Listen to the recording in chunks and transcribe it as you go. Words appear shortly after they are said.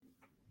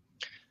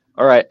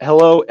All right.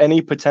 Hello, any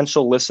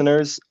potential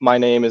listeners. My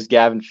name is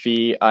Gavin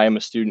Fee. I am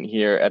a student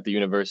here at the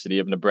University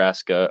of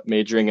Nebraska,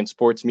 majoring in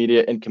sports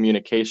media and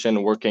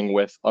communication, working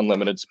with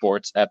Unlimited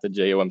Sports at the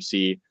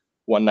JOMC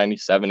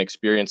 197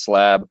 Experience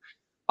Lab.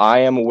 I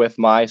am with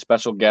my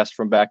special guest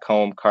from back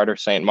home, Carter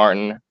St.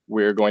 Martin.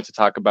 We're going to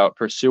talk about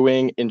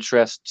pursuing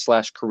interest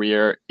slash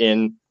career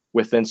in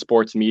within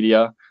sports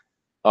media.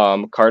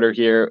 Carter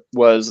here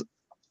was,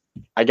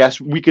 I guess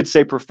we could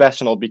say,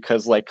 professional,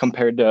 because like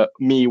compared to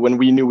me when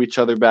we knew each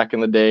other back in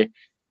the day,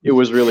 it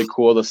was really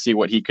cool to see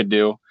what he could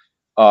do.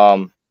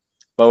 Um,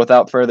 but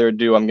without further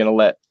ado, I'm gonna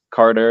let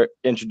Carter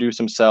introduce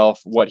himself,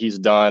 what he's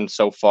done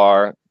so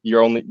far.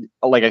 You're only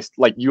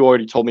like you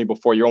already told me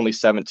before, you're only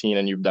 17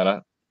 and you've done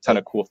a ton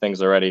of cool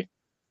things already.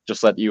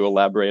 Just let you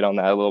elaborate on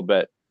that a little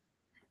bit.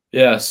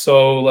 Yeah,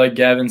 so like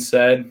Gavin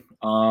said,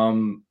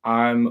 I'm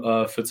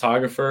a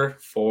photographer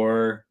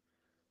for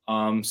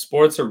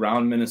sports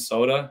around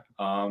Minnesota.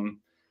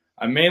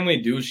 I mainly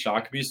do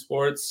Shakopee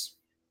sports,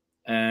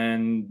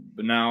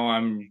 but now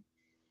I'm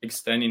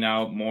extending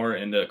out more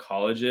into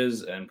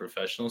colleges and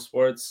professional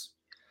sports.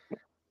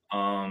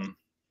 Um,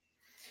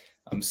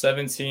 I'm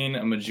 17.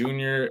 I'm a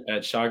junior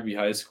at Shakopee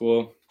High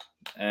School,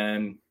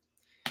 and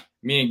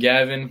me and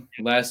Gavin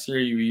last year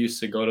we used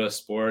to go to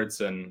sports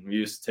and we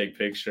used to take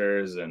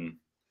pictures and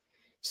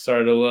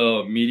started a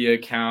little media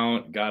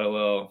account, got a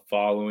little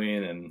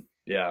following, and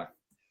yeah.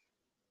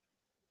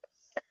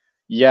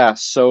 Yeah,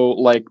 so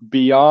like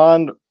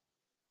beyond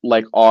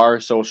like our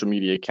social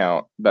media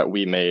account that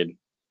we made,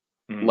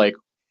 Mhm. like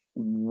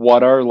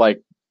what are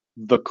like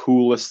the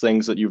coolest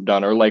things that you've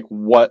done, or like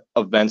what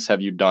events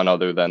have you done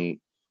other than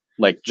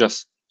like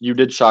just you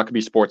did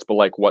Shakopee sports, but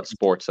like what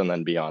sports and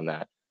then beyond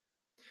that?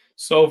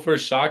 So for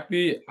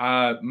Shakopee,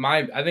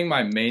 I think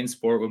my main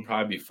sport would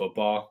probably be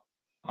football.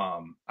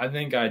 I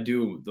think I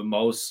do the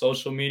most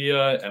social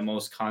media and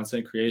most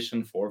content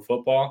creation for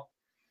football.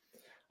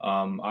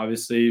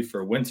 Obviously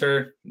for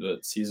winter, the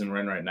season we're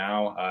in right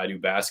now, I do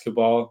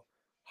basketball,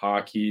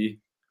 hockey,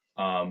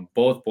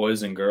 both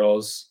boys and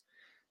girls.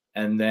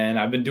 And then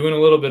I've been doing a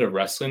little bit of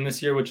wrestling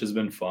this year, which has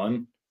been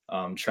fun,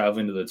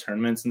 traveling to the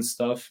tournaments and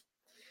stuff.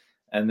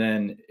 And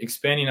then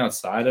expanding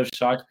outside of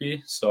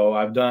Shakopee. So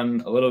I've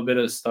done a little bit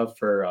of stuff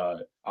for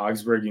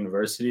Augsburg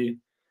University,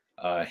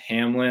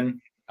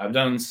 Hamlin. I've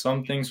done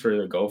some things for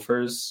the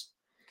Gophers.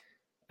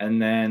 And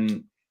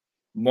then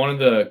one of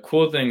the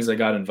cool things I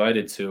got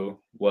invited to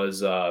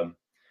was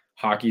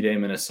Hockey Day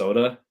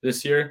Minnesota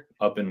this year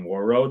up in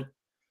War Road.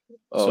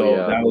 Oh So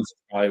yeah. that was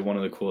probably one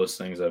of the coolest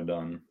things I've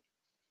done.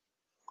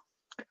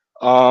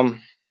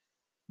 Um,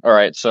 all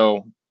right,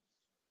 so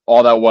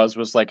all that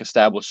was like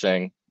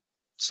establishing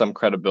some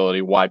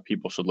credibility, why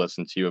people should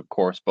listen to you, of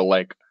course, but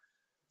like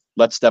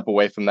let's step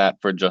away from that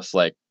for just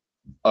like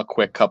a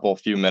quick couple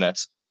few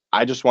minutes.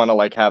 I just want to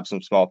like have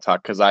some small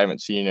talk because I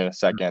haven't seen you in a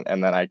second,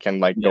 and then I can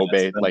like Yeah,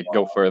 it's been a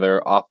go while.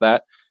 further off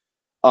that.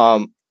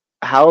 Um,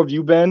 how have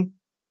you been?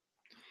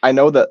 I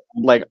know that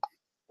like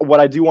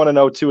what I do want to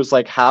know too is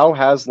like how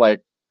has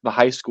like the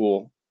high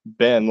school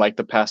been like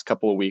the past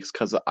couple of weeks,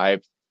 because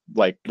I've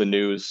like the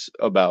news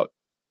about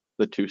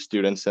the two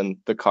students and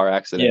the car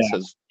accidents Yeah,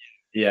 has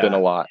been a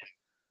yeah. lot.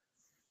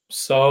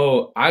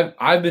 So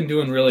I've been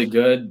doing really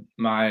good.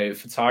 My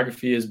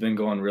photography has been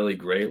going really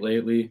great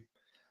lately.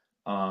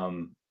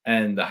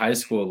 And the high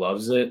school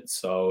loves it,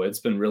 so it's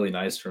been really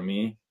nice for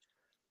me.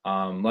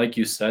 Like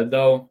you said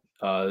though,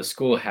 the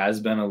school has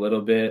been a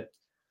little bit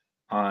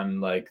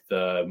on like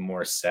the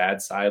more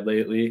sad side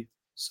lately.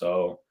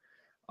 So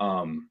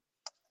um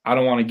I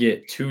don't want to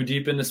get too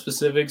deep into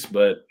specifics,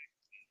 but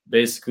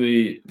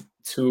basically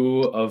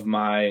two of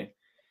my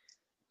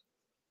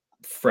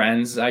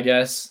friends, I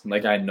guess,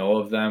 like I know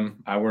of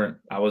them. I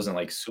wasn't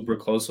like super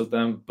close with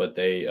them, but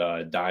they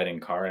died in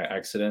car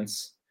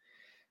accidents.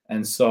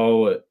 And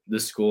so the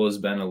school has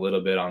been a little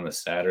bit on the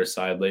sadder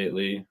side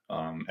lately.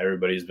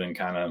 Everybody's been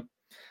kind of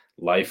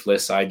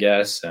lifeless, I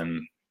guess,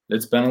 and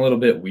it's been a little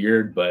bit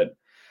weird, but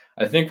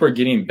I think we're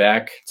getting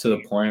back to the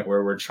point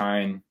where we're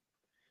trying,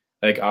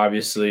 like,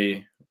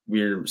 obviously,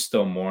 we're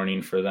still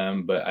mourning for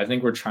them, but I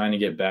think we're trying to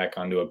get back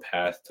onto a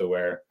path to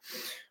where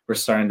we're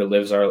starting to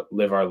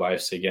live our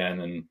lives again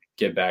and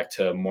get back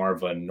to more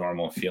of a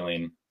normal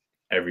feeling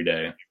every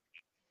day.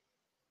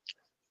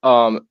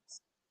 Um,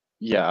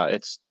 yeah,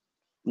 it's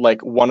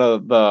like one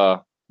of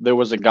there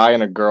was a guy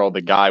and a girl.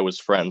 The guy was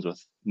friends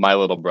with my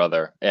little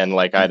brother, and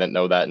like I didn't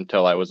know that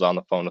until I was on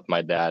the phone with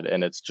my dad,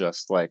 and it's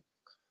just like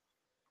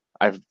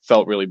I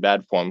felt really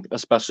bad for him,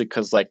 especially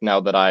because like now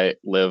that I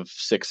live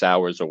 6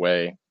 hours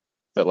away,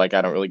 that like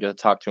I don't really get to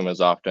talk to him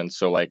as often.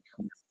 So like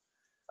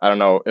I don't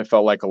know, it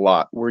felt like a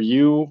lot. Were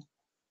you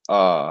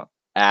uh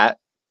at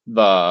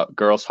the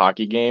girls'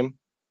 hockey game?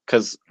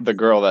 Because the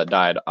girl that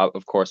died,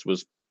 of course,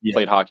 was Yeah.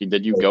 played hockey.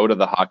 Did you go to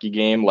the hockey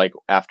game like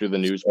after the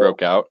news So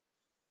broke out?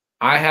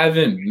 I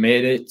haven't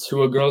made it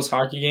to a girls'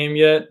 hockey game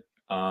yet.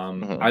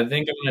 Hmm. I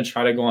think I'm gonna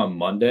try to go on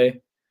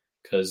Monday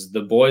because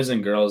the boys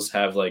and girls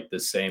have like the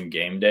same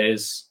game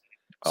days.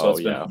 So Oh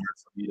it's been yeah. hard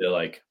for me to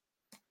like,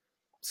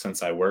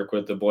 since I work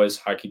with the boys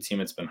hockey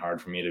team, it's been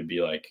hard for me to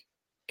be like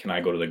can I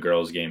go to the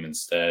girls' game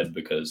instead?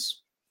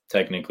 Because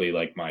technically,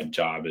 like, my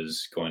job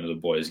is going to the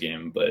boys'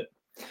 game, but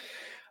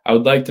I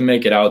would like to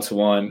make it out to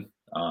one,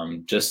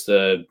 just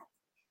to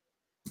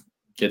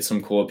get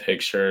some cool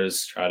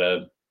pictures, try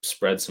to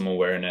spread some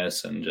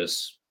awareness, and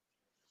just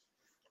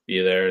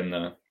be there in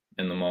the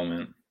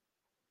moment.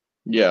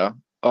 Yeah.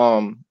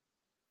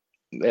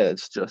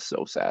 It's just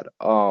so sad.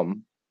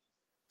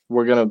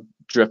 We're gonna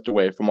drift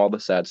away from all the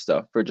sad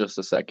stuff for just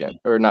a second,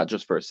 or not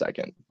just for a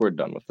second. We're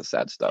done with the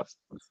sad stuff.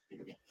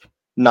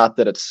 Not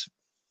that it's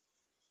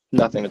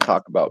nothing to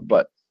talk about,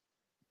 but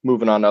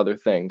moving on to other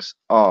things.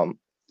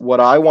 What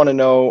I want to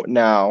know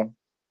now,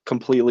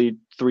 completely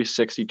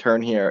 360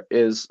 turn here,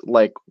 is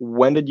like,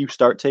 when did you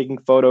start taking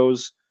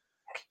photos?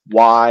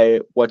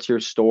 Why? What's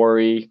your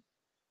story?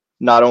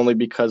 Not only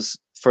because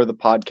for the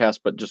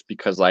podcast, but just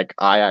because like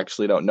I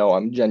actually don't know.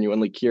 I'm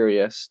genuinely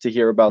curious to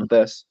hear about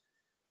this.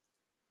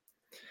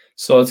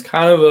 So it's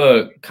kind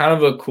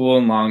of a cool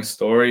and long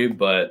story,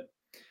 but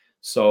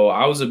so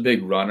I was a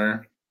big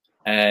runner,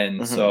 and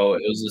Hmm. so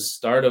it was the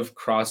start of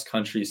cross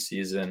country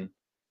season,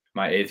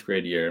 my 8th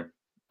grade year.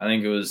 I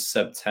think it was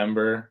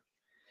September.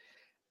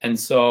 And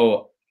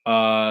so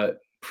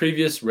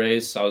previous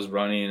race I was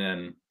running,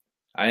 and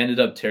I ended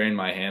up tearing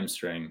my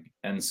hamstring,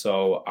 and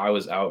so I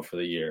was out for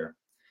the year.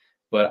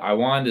 But I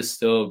wanted to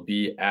still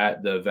be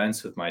at the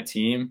events with my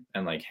team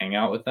and like hang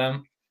out with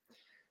them.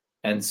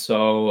 And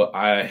so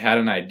I had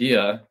an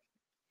idea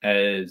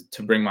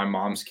to bring my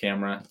mom's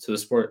camera to the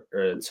sport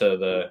or to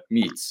the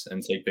meets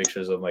and take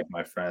pictures of like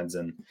my friends.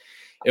 And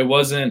it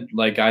wasn't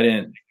like I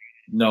didn't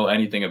know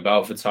anything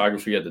about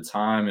photography at the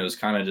time. It was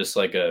kind of just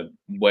like a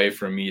way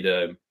for me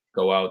to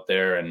go out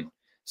there and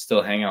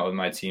still hang out with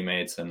my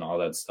teammates and all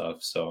that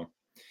stuff. So,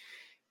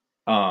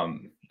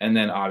 and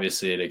then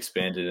obviously it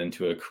expanded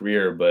into a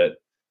career, but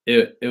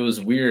it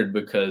was weird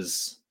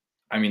because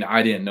I mean,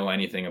 I didn't know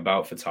anything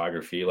about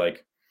photography.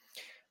 Like,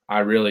 I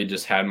really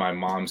just had my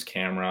mom's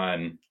camera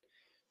and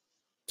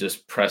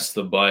just pressed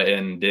the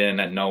button,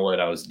 didn't know what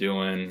I was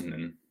doing,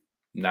 and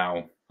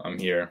now I'm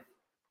here.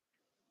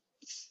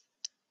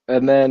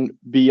 And then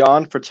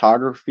beyond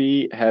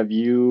photography, have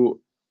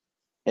you,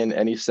 in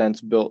any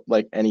sense, built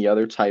like any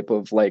other type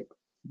of like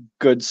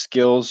good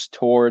skills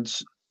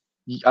towards,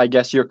 I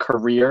guess, your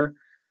career?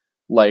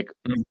 Like,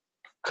 Mhm.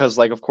 because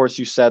like, of course,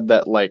 you said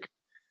that like,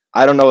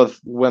 I don't know if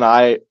when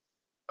I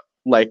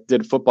like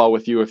did football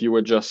with you, if you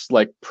were just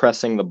like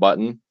pressing the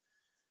button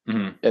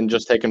Mhm. and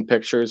just taking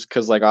pictures,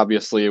 because like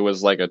obviously it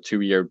was like a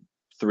 2 year,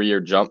 3 year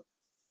jump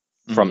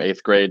from Mhm.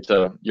 eighth grade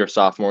to your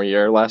sophomore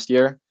year last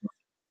year.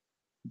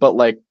 But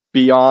like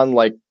beyond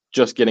like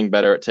just getting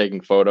better at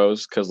taking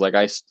photos, because like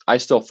I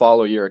still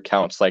follow your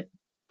accounts, like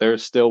they're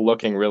still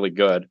looking really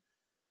good,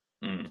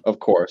 Mhm. of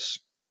course.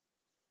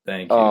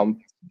 Thank you.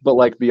 Um, but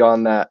like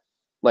beyond that,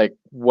 like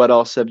what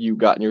else have you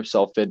gotten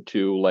yourself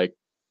into? Like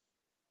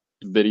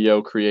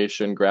video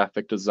creation,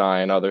 graphic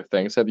design, other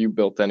things. Have you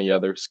built any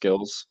other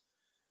skills?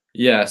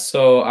 Yeah,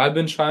 so I've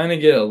been trying to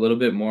get a little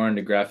bit more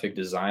into graphic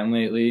design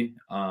lately.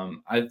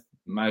 I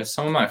my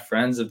Some of my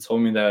friends have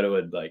told me that it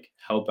would like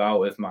help out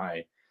with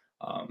my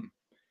um,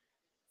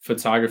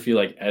 photography,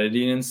 like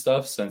editing and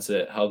stuff, since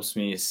it helps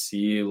me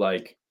see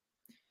like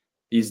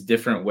these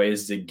different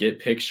ways to get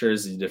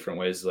pictures, these different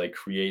ways to like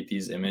create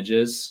these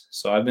images.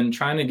 So I've been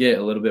trying to get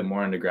a little bit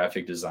more into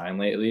graphic design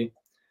lately.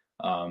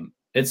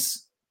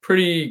 It's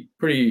pretty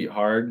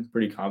hard,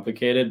 pretty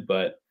complicated,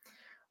 but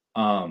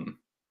um,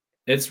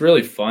 it's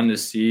really fun to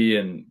see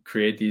and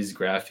create these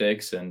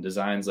graphics and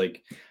designs.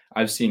 Like,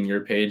 I've seen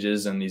your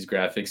pages and these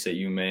graphics that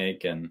you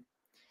make, and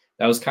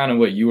that was kind of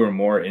what you were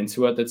more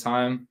into at the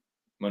time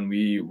when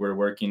we were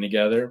working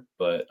together.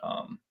 But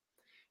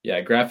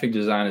yeah, graphic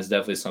design is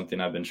definitely something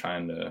I've been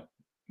trying to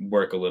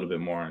work a little bit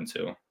more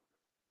into.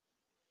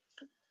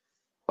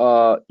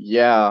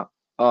 Yeah.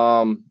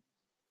 Um,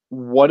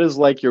 what is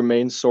like your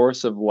main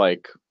source of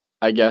like,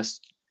 I guess,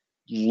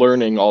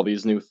 learning all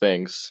these new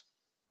things?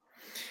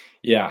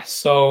 Yeah,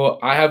 so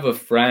I have a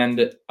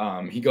friend.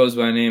 He goes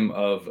by the name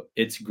of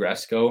It's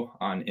Gresco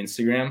on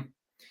Instagram.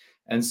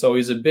 And so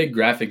he's a big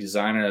graphic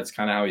designer. That's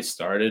kind of how he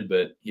started,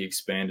 but he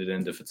expanded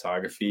into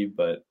photography.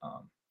 But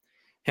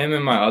him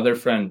and my other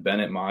friend,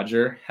 Bennett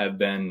Modger, have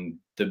been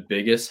the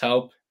biggest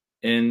help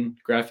in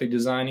graphic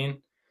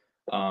designing,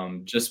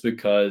 just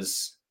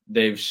because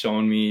they've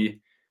shown me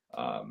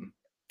um,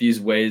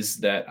 these ways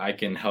that I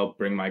can help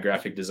bring my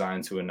graphic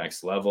design to a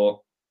next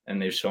level.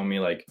 And they've shown me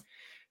like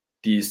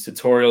these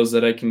tutorials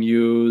that I can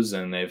use,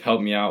 and they've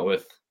helped me out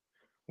with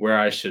where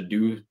I should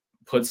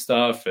put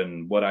stuff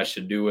and what I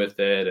should do with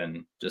it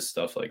and just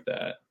stuff like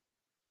that.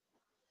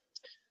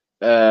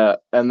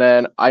 And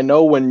then I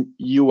know when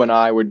you and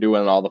I were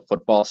doing all the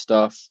football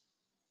stuff,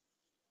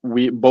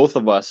 we both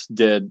of us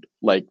did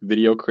like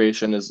video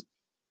creation is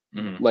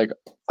Mhm. like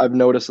I've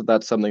noticed that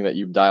that's something that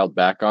you've dialed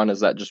back on.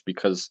 Is that just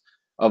because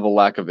of a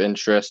lack of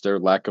interest or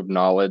lack of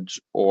knowledge,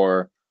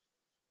 or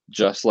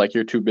just like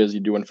you're too busy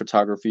doing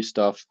photography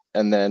stuff?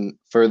 And then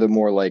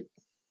furthermore, like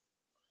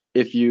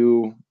if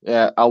you,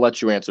 yeah, I'll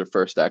let you answer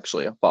first.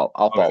 Actually, I'll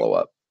Okay. follow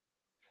up.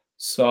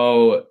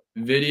 So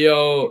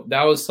video,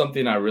 that was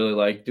something I really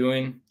liked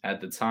doing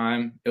at the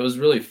time. It was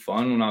really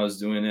fun when I was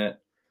doing it.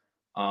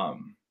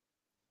 Um,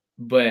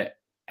 but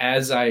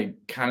as I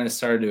kind of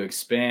started to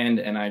expand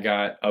and I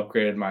got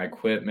upgraded my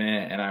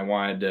equipment and I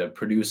wanted to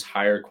produce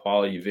higher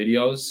quality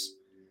videos,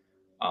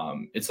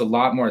 it's a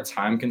lot more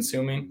time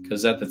consuming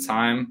because at the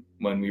time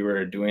when we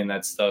were doing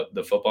that stuff,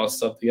 the football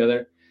stuff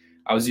together,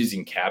 I was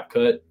using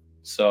CapCut.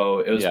 So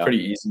it was Yeah.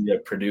 pretty easy to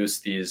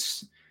produce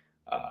these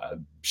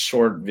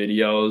short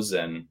videos.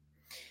 And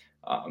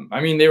I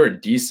mean, they were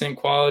decent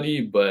quality,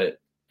 but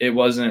it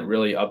wasn't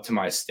really up to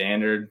my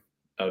standard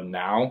of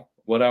now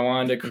what I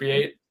wanted to Mhm.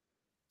 create.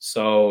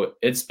 So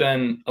it's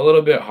been a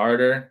little bit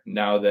harder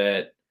now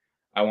that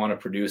I want to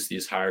produce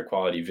these higher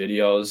quality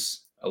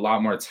videos, a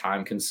lot more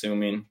time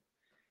consuming.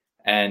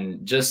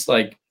 And just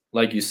like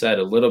you said,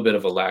 a little bit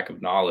of a lack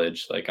of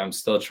knowledge. Like I'm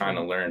still trying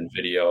to Mhm. learn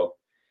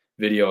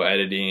video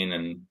editing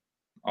and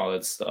all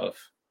that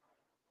stuff.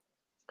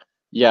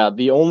 Yeah,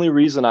 the only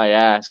reason I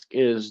ask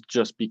is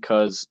just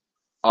because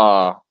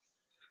uh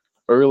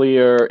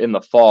earlier in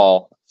the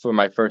fall for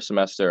my first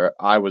semester,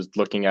 I was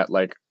looking at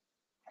like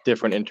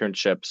different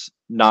internships,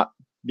 not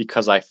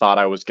because I thought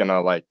I was gonna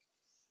like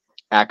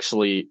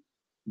actually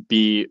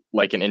be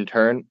like an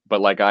intern, but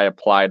like I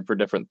applied for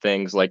different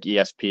things like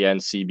ESPN,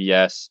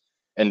 CBS,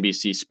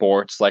 NBC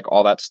Sports, like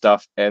all that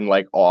stuff. And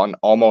like on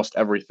almost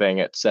everything,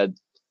 it said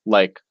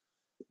like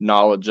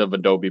knowledge of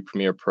Adobe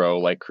Premiere Pro,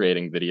 like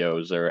creating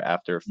videos or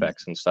After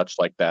Effects and such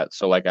like that.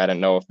 So like I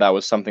didn't know if that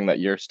was something that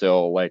you're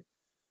still like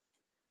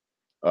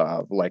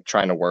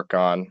trying to work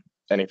on,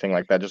 anything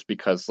like that, just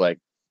because like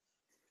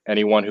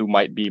anyone who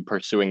might be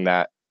pursuing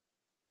that,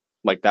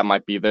 like that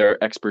might be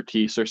their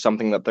expertise or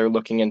something that they're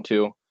looking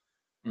into.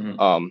 Mhm.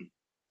 Um,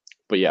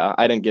 but yeah,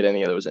 I didn't get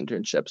any of those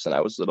internships and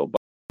I was a little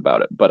bummed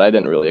about it, but I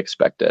didn't really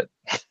expect it.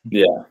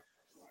 Yeah.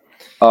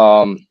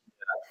 Um,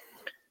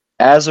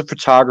 as a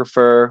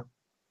photographer,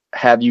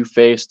 have you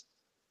faced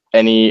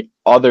any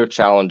other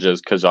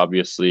challenges? Because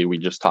obviously we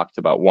just talked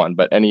about one,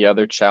 but any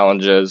other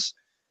challenges?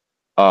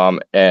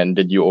 And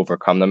did you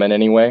overcome them in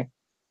any way?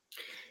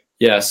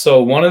 Yeah.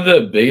 So one of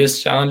the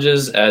biggest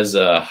challenges as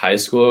a high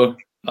school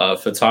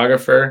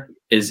photographer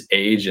is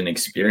age and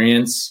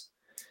experience.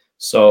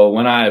 So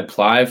when I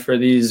apply for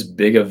these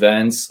big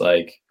events,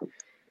 like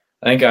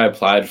I think I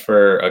applied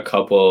for a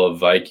couple of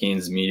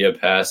Vikings media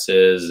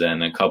passes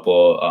and a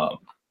couple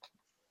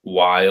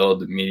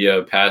Wild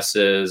media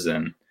passes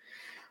and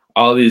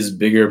all these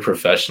bigger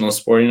professional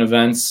sporting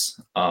events.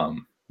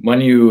 When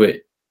you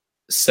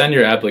send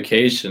your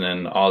application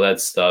and all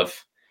that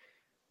stuff,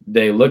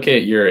 they look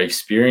at your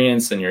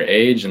experience and your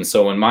age. And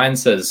so when mine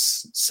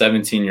says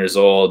 17 years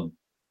old,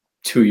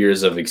 2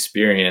 years of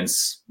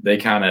experience, they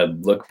kind of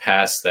look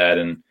past that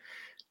and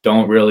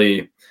don't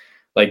really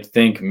like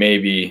think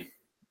maybe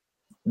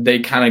they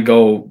kind of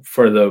go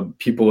for the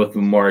people with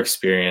more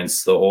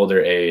experience, the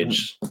older Mhm.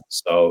 age.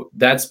 So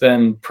that's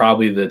been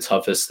probably the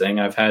toughest thing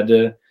I've had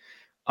to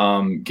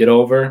get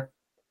over.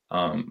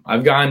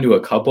 I've gotten to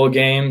a couple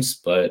games,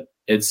 but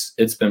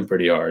it's been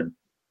pretty hard.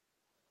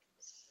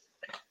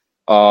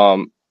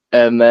 Um,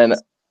 and then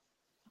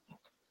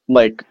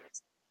like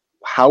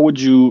how would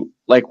you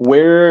like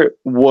where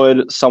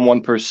would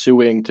someone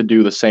pursuing to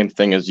do the same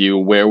thing as you,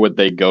 where would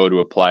they go to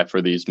apply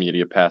for these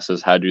media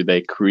passes? How do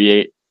they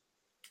create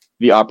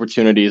the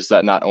opportunities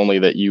that not only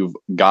that you've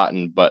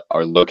gotten but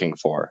are looking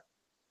for?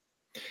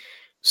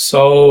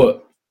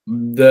 So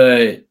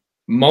the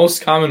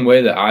most common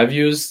way that I've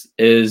used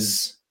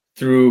is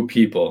through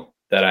people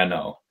that I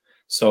know.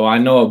 So I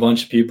know a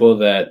bunch of people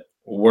that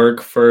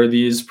work for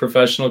these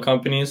professional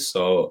companies.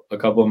 So a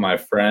couple of my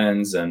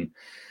friends, and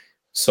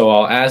so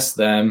I'll ask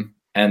them,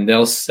 and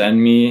they'll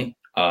send me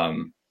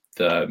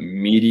the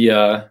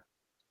media,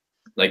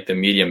 like the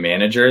media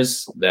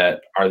managers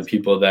that are the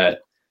people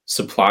that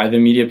supply the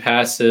media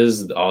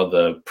passes, all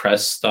the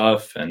press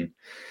stuff. And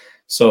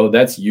so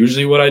that's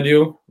usually what I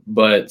do.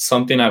 But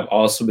something I've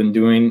also been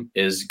doing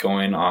is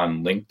going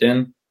on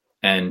LinkedIn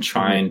and Mhm.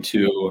 trying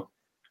to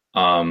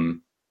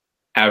um,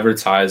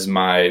 advertise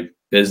my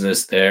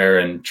business there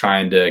and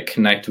trying to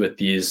connect with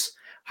these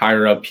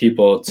higher up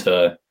people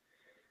to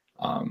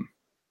um,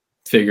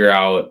 figure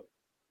out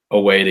a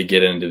way to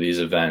get into these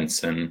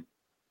events and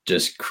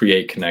just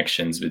create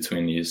connections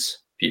between these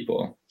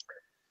people.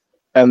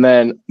 And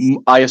then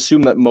I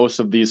assume that most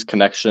of these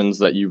connections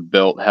that you've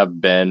built have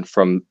been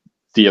from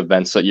the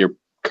events that you're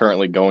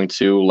currently going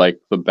to, like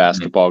the Mhm.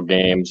 basketball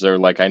games, or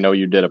like I know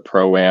you did a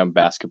pro-am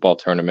basketball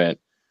tournament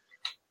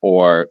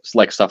or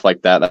like stuff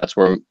like that. That's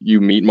where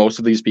you meet most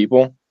of these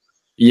people.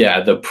 Yeah,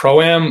 the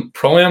pro am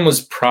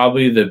was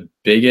probably the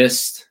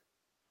biggest,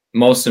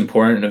 most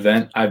important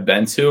event I've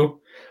been to.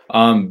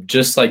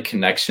 Just like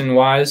connection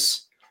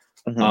wise,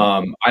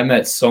 Mhm. I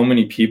met so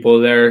many people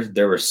there.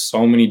 There were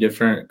so many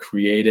different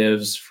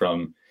creatives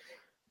from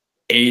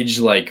age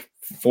like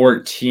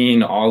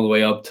 14 all the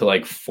way up to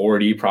like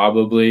 40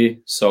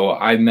 probably. So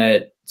I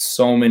met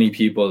so many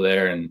people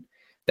there, and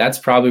that's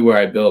probably where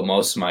I built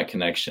most of my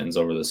connections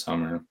over the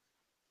summer.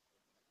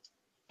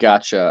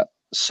 Gotcha.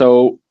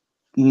 So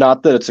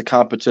not that it's a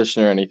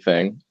competition or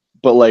anything,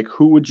 but like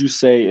who would you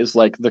say is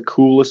like the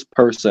coolest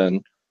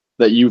person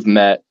that you've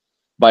met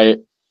by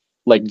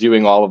like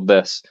doing all of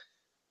this?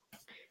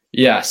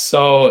 Yeah,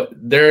 so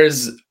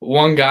there's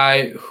one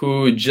guy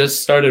who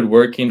just started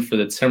working for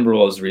the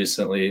Timberwolves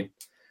recently.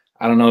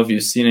 I don't know if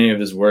you've seen any of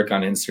his work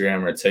on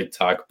Instagram or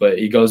TikTok, but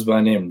he goes by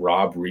the name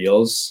Rob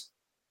Reels.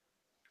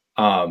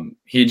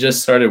 He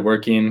just started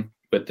working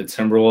with the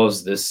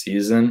Timberwolves this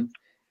season,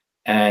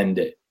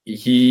 and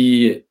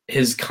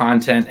his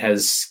content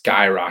has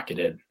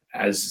skyrocketed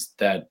as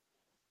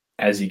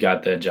he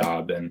got that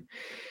job, and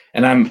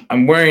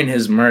I'm wearing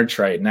his merch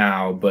right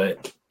now,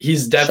 but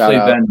he's Shout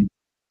out.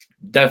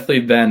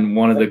 definitely been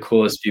one of the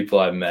coolest people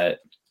I've met.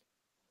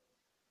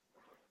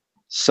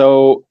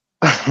 So,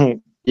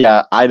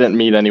 yeah, I didn't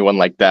meet anyone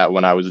like that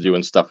when I was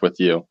doing stuff with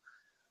you.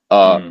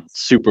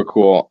 Super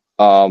cool.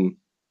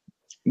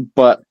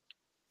 But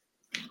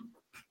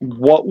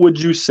what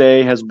would you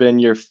say has been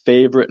your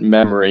favorite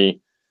memory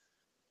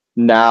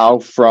now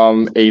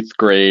from 8th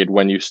grade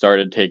when you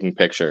started taking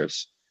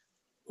pictures?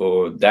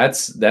 Oh,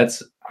 that's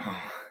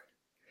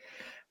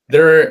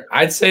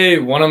I'd say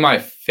one of my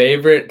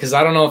favorite, because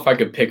I don't know if I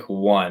could pick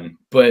one,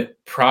 but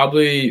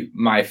probably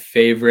my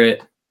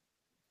favorite.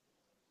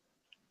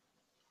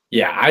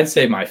 Yeah, I'd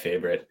say my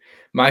favorite.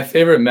 My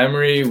favorite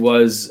memory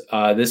was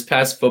this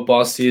past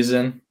football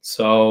season.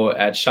 So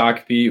at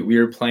Shakopee, we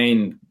were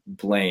playing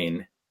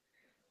Blaine.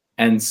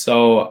 And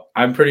so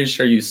I'm pretty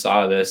sure you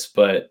saw this,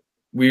 but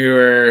we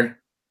were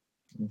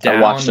down.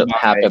 I watched it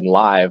happen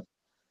live.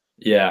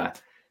 Yeah.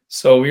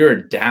 So we were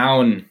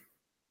down,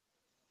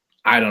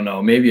 I don't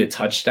know, maybe a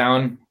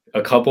touchdown,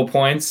 a couple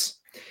points.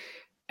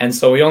 And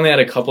so we only had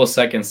a couple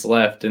seconds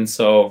left. And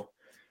so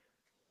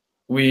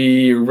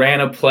we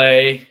ran a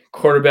play,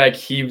 quarterback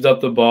heaved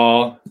up the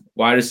ball,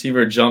 wide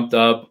receiver jumped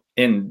up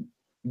in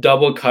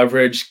double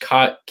coverage,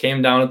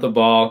 came down with the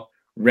ball,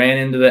 ran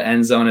into the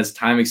end zone as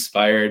time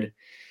expired.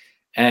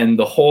 And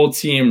the whole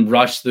team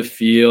rushed the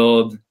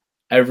field.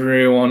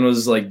 Everyone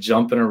was like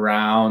jumping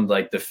around,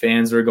 like the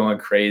fans were going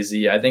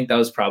crazy. I think that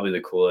was probably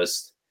the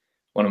coolest,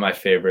 one of my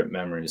favorite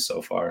memories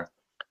so far.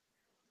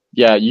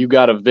 Yeah, you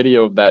got a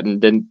video of that, and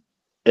didn't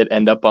it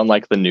end up on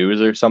like the news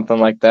or something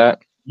like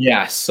that?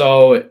 Yeah,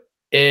 so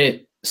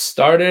it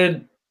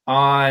started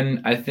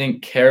on, I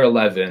think, KARE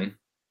 11.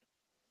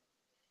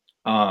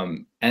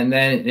 And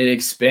then it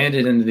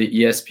expanded into the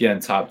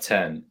ESPN Top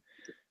 10.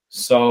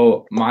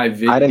 So my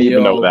video, I didn't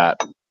even know that.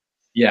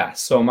 Yeah,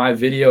 so my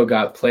video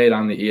got played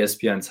on the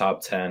ESPN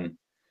Top 10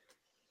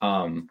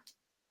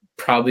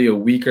 probably a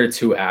week or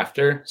two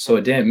after. So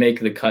it didn't make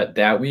the cut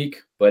that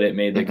week, but it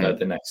made the cut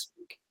the next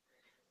week.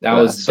 That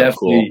was so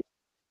cool.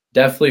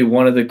 definitely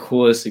one of the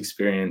coolest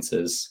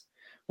experiences,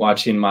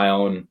 watching my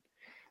own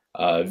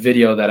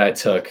video that I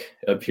took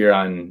appear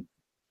on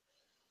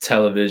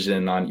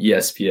television on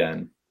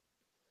ESPN.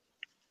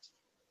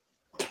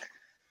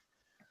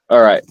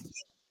 All right.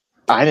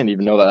 I didn't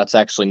even know that. That's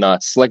actually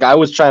nuts. Like I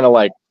was trying to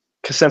like,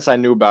 cause since I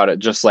knew about it,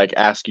 just like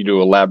ask you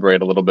to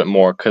elaborate a little bit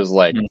more. Cause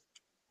like,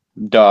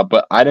 duh,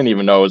 but I didn't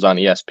even know it was on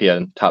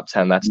ESPN Top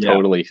 10. That's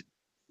totally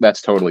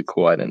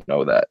cool. I didn't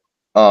know that.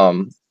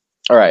 All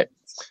right.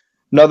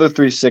 Another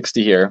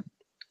 360 here.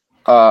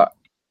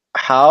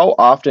 How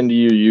often do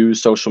you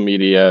use social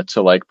media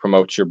to like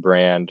promote your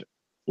brand?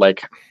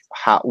 Like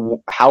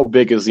how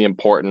big is the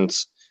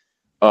importance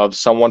of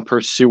someone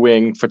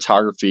pursuing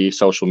photography,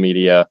 social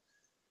media,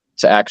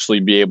 to actually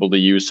be able to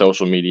use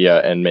social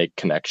media and make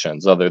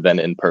connections other than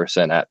in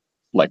person at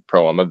like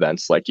pro-am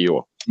events like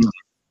you?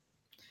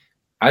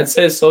 I'd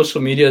say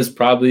social media is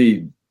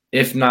probably,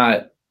 if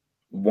not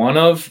one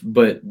of,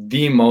 but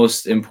the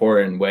most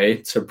important way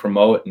to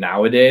promote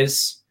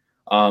nowadays,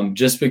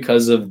 just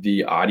because of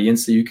the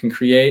audience that you can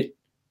create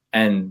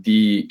and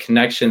the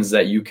connections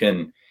that you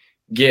can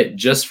get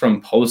just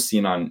from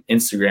posting on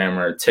Instagram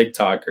or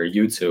TikTok or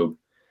YouTube.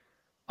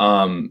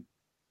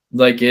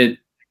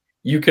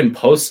 You can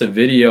post a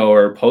video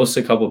or post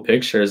a couple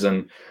pictures,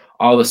 and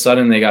all of a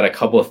sudden they got a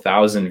couple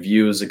thousand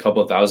views, a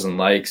couple thousand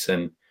likes,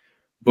 and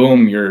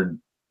boom,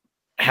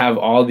 have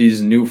all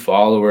these new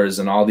followers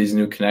and all these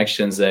new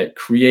connections that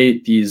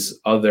create these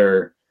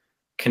other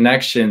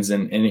connections,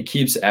 and it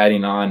keeps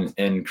adding on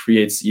and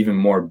creates even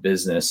more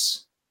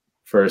business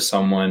for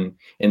someone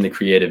in the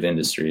creative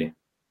industry.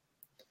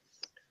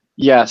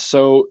 Yeah.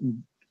 So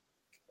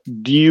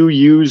do you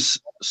use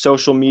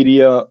social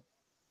media?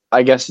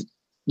 I guess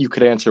you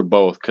could answer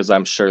both, because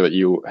I'm sure that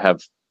you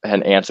have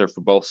an answer for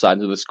both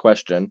sides of this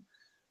question.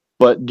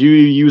 But do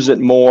you use it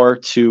more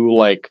to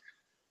like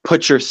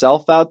put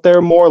yourself out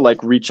there more,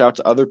 like reach out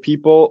to other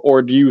people,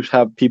 or do you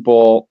have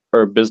people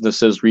or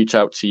businesses reach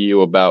out to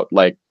you about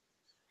like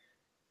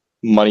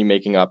money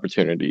making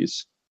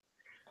opportunities?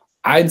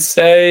 I'd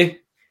say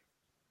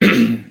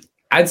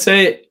I'd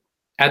say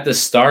at the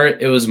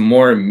start it was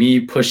more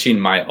me pushing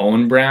my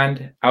own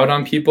brand out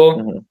on people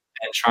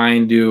and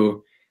trying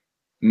to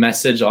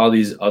message all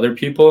these other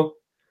people.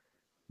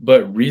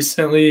 But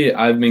recently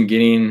I've been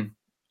getting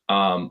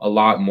a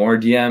lot more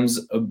DMs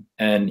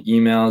and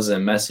emails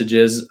and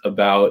messages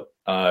about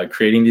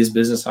creating these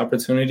business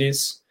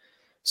opportunities.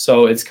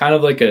 So it's kind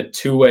of like a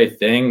two-way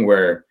thing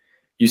where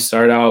you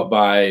start out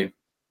by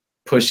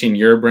pushing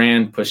your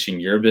brand, pushing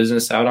your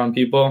business out on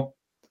people,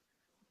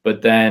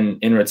 but then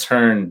in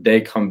return,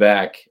 they come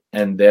back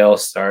and they'll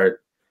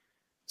start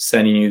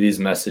sending you these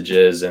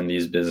messages and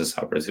these business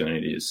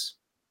opportunities.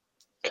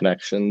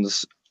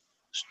 Connections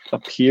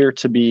appear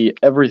to be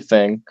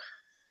everything.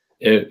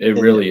 It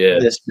really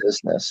is. This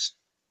business.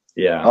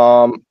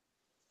 Yeah.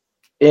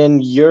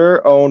 In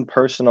your own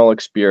personal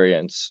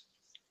experience,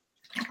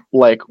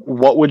 like,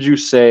 what would you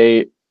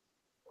say,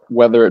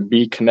 whether it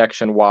be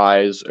connection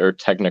wise or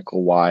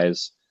technical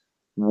wise,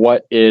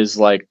 what is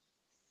like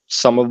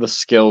some of the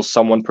skills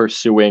someone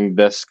pursuing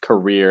this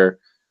career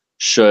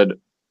should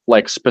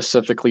like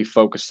specifically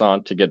focus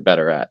on to get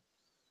better at?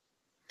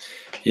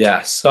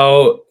 Yeah.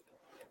 So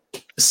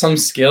some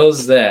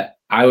skills that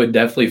I would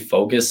definitely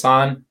focus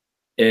on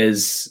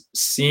is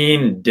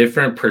seeing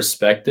different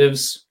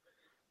perspectives.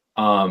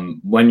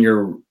 I'm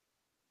going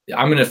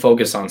to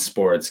focus on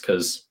sports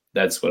because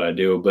that's what I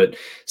do, but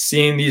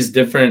seeing these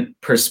different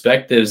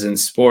perspectives in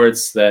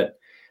sports that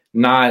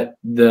not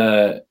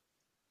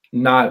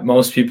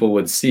most people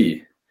would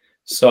see.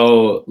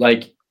 So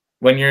like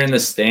when you're in the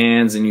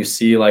stands and you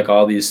see like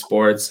all these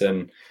sports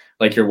and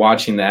like you're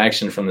watching the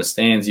action from the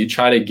stands, you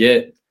try to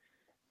get,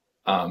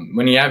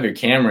 when you have your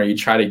camera, you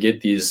try to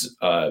get these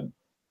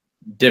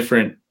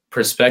different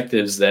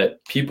perspectives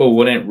that people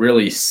wouldn't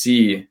really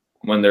see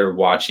when they're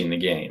watching the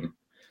game.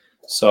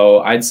 So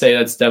I'd say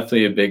that's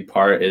definitely a big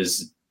part,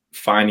 is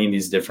finding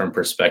these different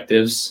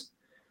perspectives.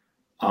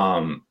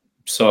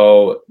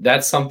 So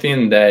that's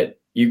something that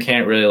you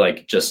can't really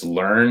like just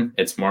learn.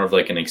 It's more of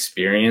like an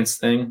experience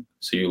thing.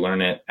 So you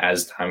learn it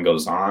as time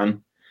goes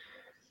on.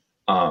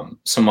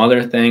 Some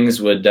other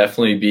things would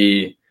definitely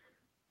be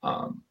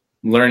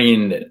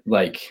learning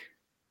like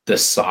the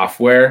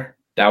software.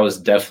 That was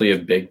definitely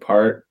a big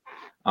part.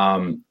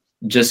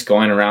 Just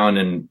going around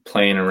and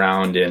playing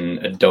around in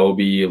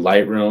Adobe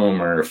Lightroom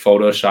or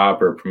Photoshop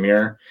or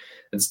Premiere.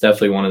 It's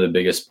definitely one of the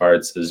biggest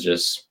parts, is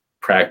just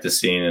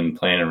practicing and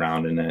playing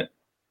around in it,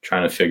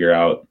 trying to figure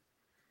out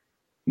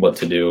what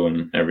to do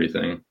and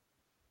everything.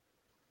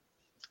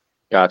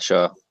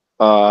 Gotcha.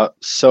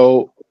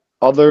 So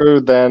other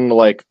than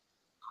like,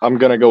 I'm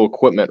going to go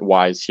equipment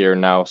wise here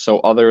now. So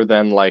other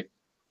than like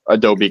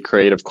Adobe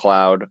Creative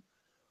Cloud,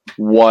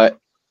 what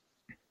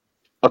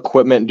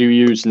equipment do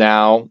you use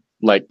now?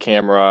 Like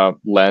camera,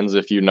 lens,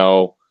 if you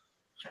know,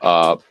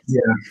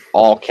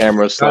 all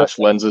cameras /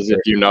 lenses, if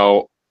you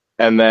know,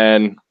 and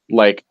then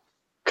like,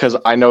 because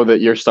I know that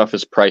your stuff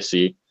is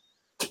pricey,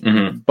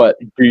 but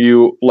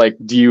do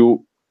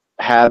you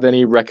have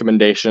any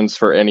recommendations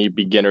for any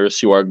beginners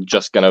who are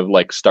just gonna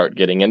like start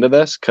getting into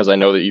this? Because I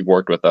know that you've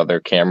worked with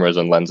other cameras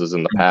and lenses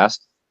in the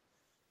past,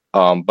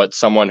 but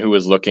someone who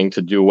is looking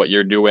to do what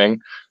you're doing,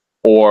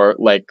 or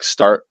like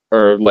start,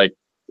 or like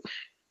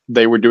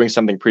they were doing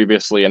something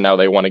previously and now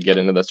they want to get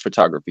into this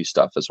photography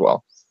stuff as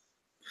well.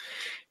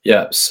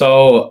 Yeah.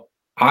 So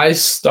I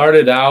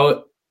started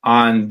out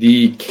on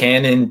the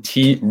Canon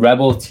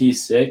Rebel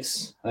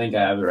T6. I think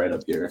I have it right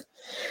up here.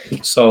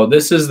 So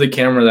this is the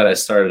camera that I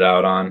started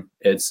out on.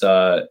 It's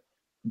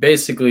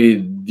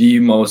basically the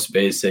most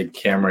basic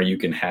camera you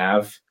can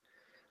have.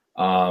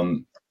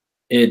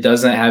 It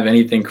doesn't have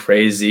anything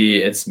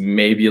crazy. It's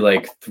maybe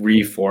like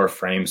 3-4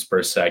 frames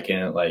per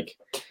second, like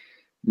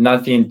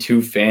nothing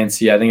too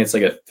fancy. I think it's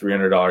like a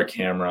 $300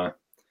 camera.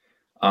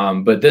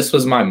 But this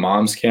was my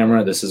mom's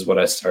camera. This is what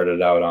I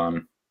started out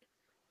on.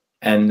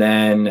 And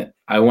then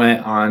I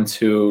went on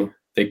to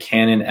the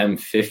Canon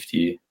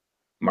M50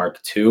 Mark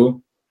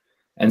II.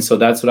 And so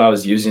that's what I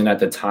was using at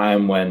the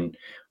time when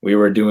we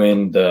were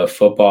doing the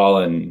football,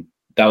 and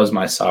that was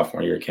my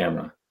sophomore year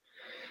camera.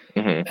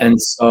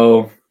 And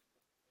so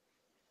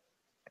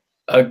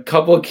a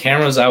couple of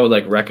cameras I would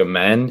like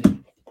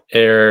recommend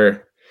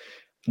are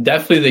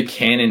definitely the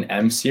Canon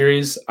M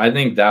series. I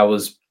think that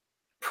was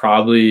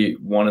probably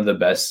one of the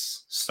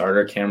best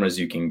starter cameras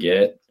you can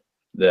get,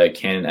 the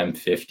Canon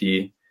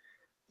M50.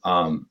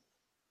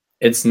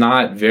 It's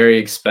not very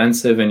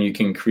expensive and you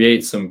can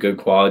create some good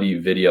quality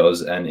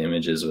videos and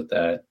images with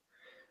that.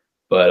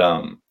 But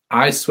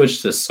I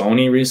switched to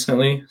Sony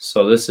recently.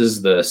 So this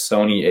is the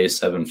Sony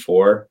A7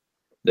 IV.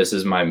 This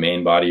is my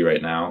main body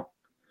right now.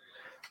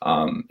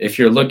 If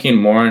you're looking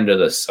more into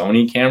the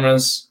Sony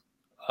cameras,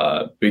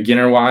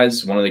 beginner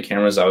wise, one of the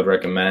cameras I would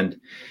recommend,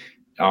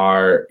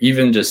 are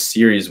even just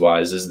series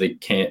wise, is the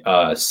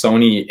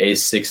Sony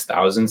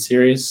A6000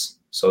 series.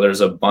 So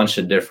there's a bunch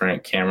of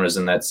different cameras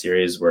in that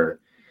series where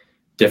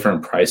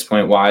different price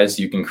point wise,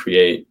 you can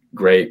create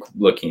great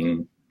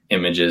looking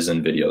images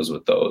and videos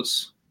with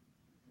those.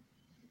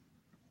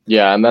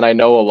 Yeah. And then I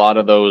know a lot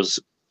of those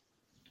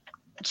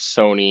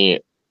Sony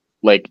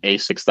like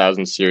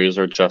A6000 series,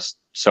 or just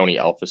Sony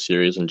Alpha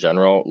series in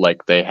general,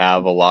 like they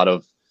have a lot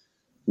of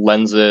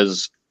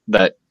lenses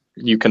that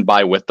you can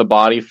buy with the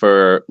body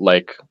for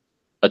like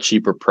a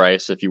cheaper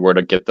price if you were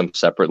to get them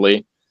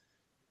separately.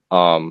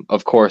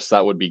 Of course,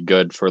 that would be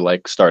good for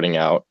like starting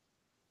out.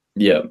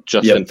 Yeah.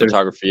 just Yeah. in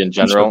photography in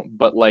general.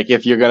 But like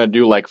if you're gonna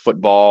do like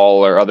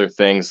football or other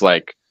things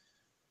like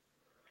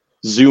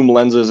zoom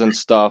lenses and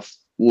stuff,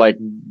 like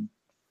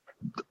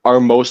are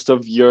most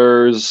of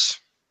yours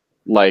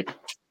like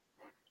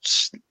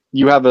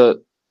you have a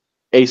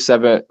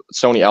A7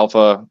 Sony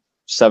Alpha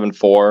 7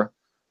 IV.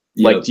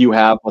 Like, Yep. do you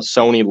have a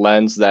Sony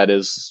lens that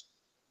is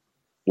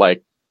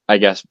like, I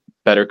guess,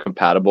 better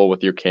compatible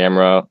with your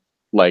camera?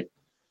 Like,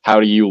 how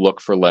do you look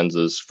for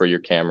lenses for your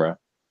camera?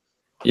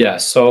 Yeah.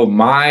 So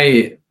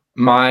my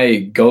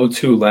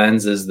go-to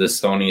lens is the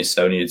Sony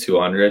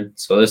 7200.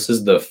 So this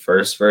is the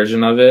first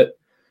version of it.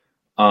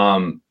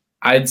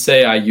 I'd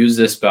say I use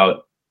this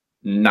about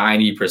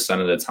 90%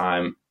 of the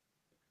time.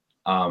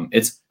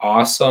 It's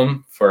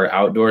awesome for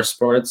outdoor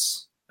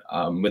sports.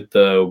 With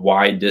the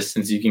wide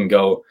distance, you can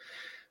go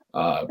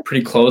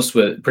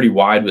pretty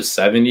wide with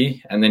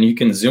 70, and then you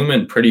can zoom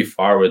in pretty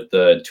far with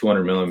the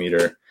 200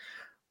 millimeter.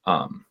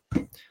 Um,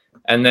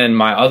 and then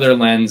my other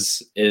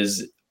lens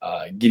is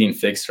getting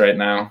fixed right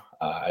now.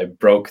 I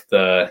broke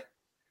the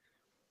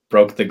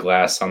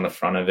glass on the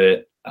front of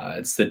it.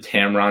 It's the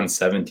Tamron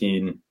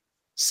 17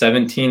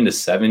 to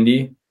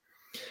 70.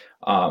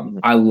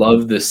 I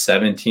love the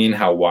 17,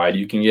 how wide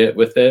you can get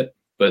with it,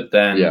 but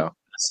then Yeah.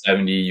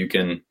 70, you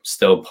can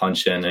still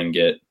punch in and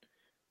get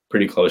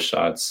pretty close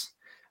shots.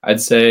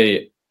 I'd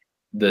say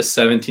the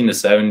 17 to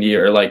 70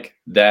 or like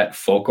that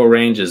focal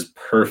range is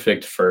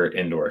perfect for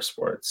indoor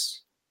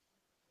sports.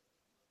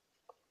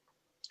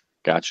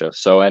 Gotcha.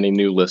 So, any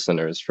new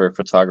listeners for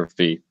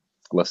photography,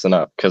 listen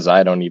up because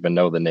I don't even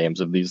know the names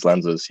of these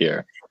lenses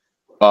here.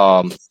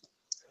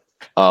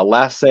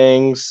 Last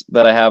things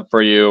that I have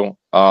for you,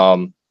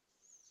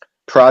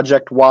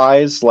 project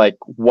wise, like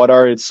what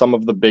are some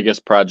of the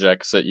biggest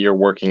projects that you're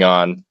working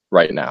on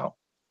right now?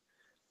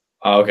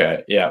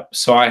 Okay, yeah.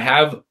 So I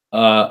have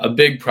a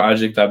big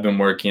project I've been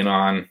working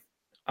on.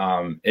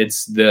 I'm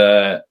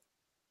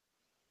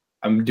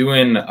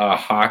doing a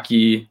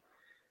hockey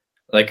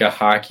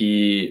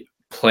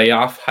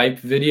playoff hype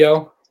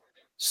video.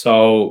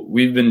 So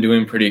we've been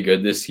doing pretty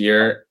good this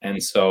year,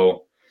 and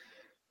so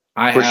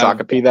I For have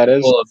Shakopee, that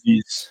is? of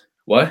these.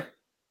 What?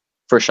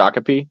 For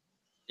Shakopee?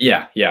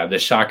 Yeah, the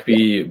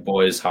Shakopee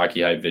boys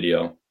hockey hype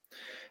video.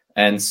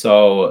 And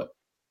so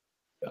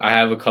I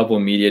have a couple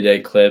media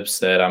day clips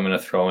that I'm going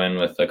to throw in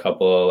with a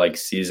couple of like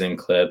season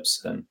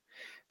clips. And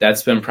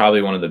that's been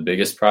probably one of the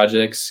biggest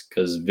projects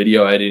because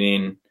video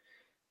editing,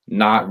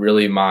 not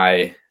really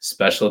my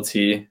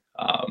specialty.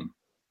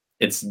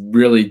 It's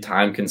really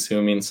time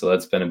consuming. So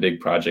that's been a big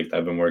project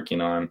I've been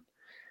working on.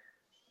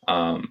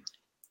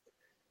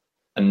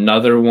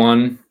 Another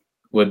one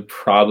would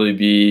probably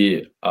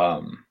be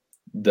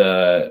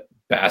the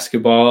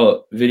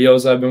basketball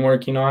videos I've been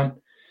working on.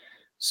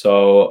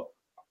 So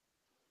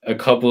a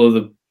couple of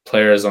the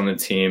players on the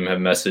team have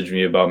messaged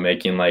me about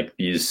making like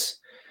these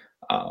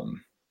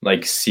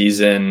like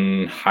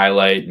season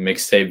highlight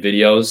mixtape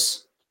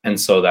videos. And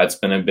so that's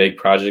been a big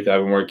project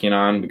I've been working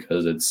on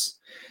because it's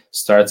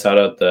starts out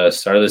at the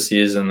start of the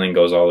season, then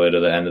goes all the way to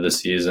the end of the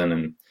season.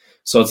 And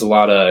so it's a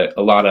lot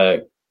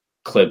of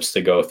clips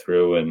to go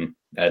through and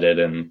edit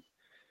and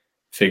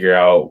figure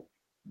out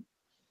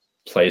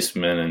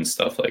placement and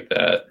stuff like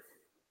that.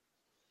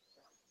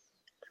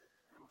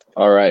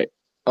 All right.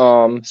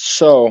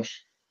 So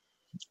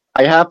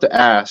I have to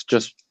ask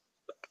just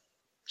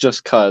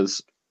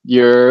cuz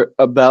you're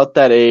about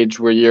that age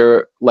where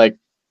you're like,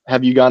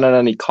 have you gone on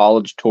any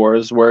college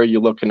tours? Where are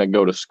you looking to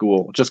go to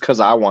school? Just cuz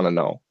I want to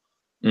know.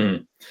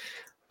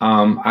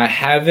 I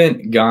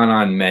haven't gone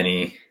on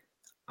many.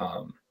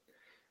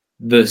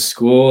 The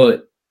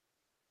school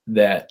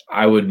that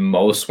I would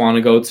most want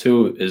to go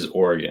to is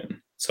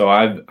Oregon. So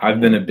I've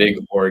been a big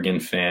Oregon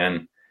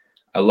fan.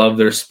 I love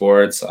their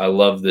sports. I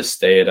love the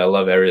state. I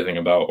love everything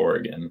about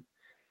Oregon.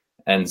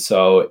 And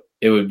so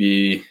it would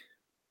be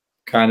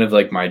kind of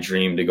like my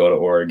dream to go to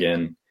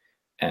Oregon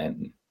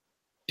and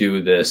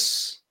do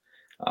this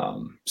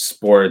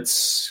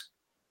sports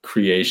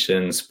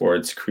creation,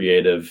 sports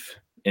creative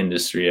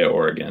industry at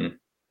Oregon.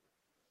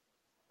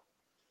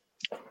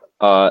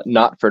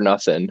 Not for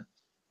nothing,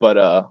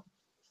 but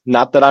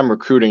not that I'm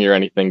recruiting or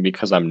anything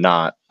because I'm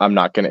not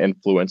going to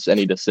influence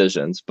any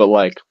decisions, but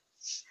like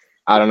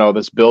I don't know,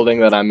 this building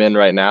that I'm in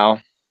right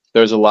now,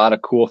 there's a lot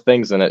of cool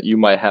things in it. You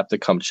might have to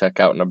come check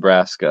out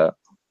Nebraska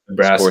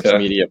sports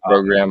media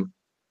program.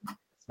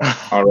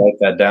 I'll write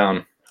that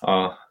down.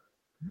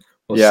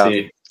 We'll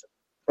see.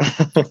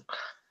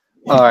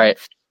 All right.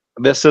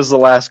 This is the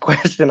last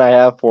question I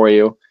have for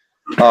you.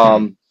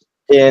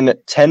 In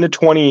 10 to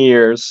 20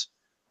 years,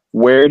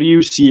 where do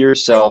you see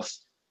yourself?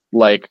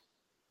 Like,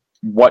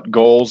 what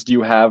goals do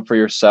you have for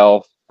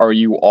yourself? Are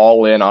you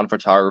all in on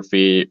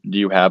photography? Do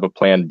you have a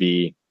plan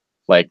B?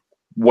 Like,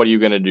 what are you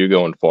going to do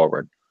going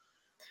forward?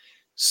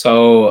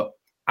 So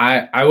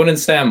I wouldn't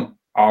say I'm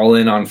all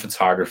in on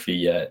photography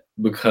yet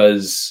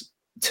because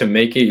to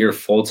make it your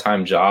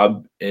full-time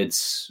job,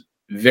 it's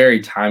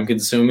very time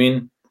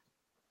consuming.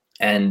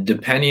 And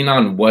depending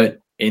on what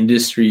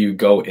industry you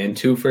go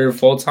into for your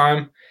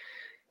full-time,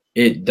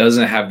 it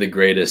doesn't have the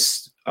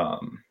greatest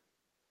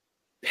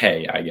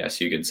pay, I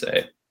guess you could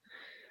say.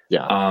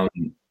 Yeah.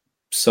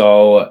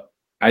 So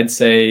I'd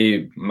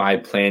say my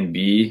plan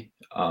B,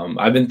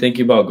 I've been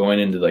thinking about going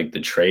into like the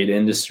trade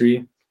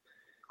industry.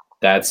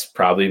 That's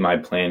probably my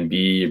plan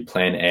B.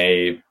 Plan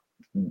A,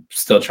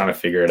 still trying to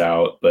figure it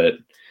out. But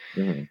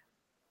Mhm.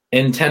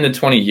 in 10 to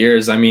 20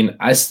 years, I mean,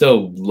 I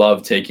still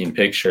love taking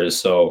pictures.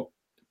 So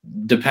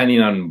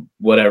depending on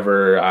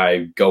whatever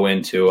I go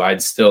into,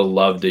 I'd still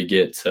love to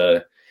get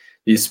to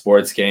these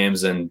sports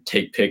games and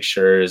take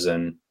pictures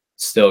and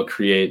still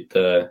create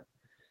the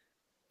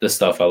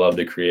stuff I love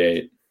to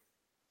create.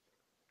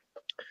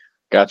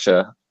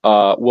 Gotcha.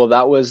 Well,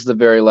 that was the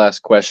very last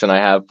question I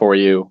have for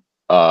you.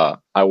 I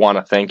want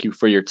to thank you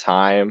for your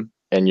time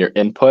and your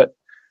input.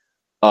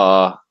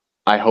 Uh,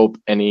 I hope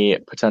any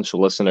potential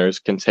listeners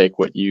can take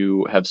what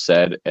you have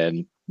said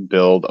and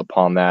build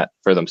upon that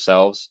for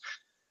themselves.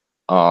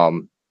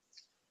 Um,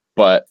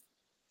 but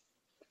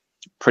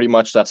pretty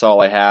much that's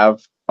all I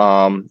have.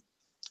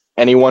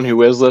 Anyone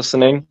who is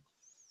listening,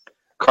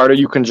 Carter,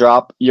 you can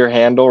drop your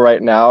handle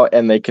right now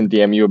and they can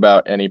DM you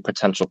about any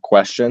potential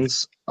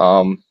questions.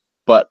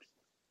 But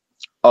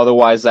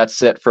otherwise,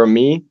 that's it for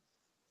me.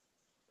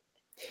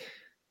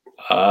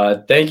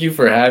 Thank you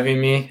for having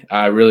me.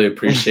 I really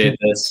appreciate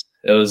this.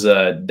 It was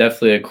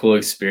definitely a cool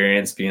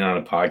experience being on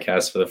a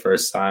podcast for the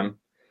first time.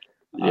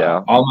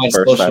 Yeah, All my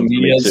first social time for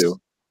me medias, too.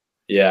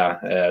 yeah,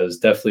 it was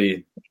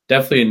definitely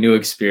a new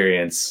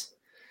experience.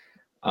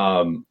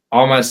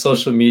 All my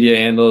social media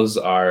handles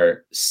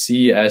are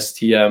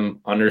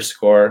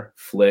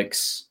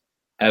CSTM_flicks,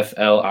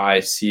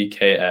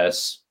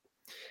 FLICKS.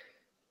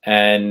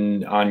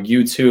 And on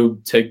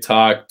YouTube,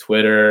 TikTok,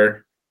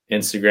 Twitter,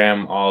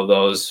 Instagram, all of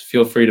those,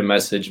 feel free to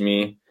message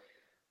me.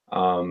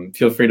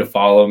 Feel free to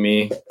follow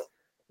me.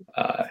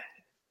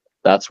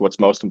 That's what's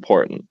most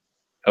important.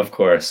 Of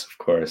course, of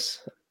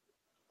course.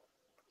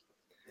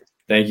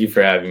 Thank you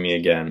for having me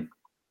again.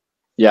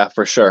 Yeah,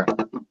 for sure.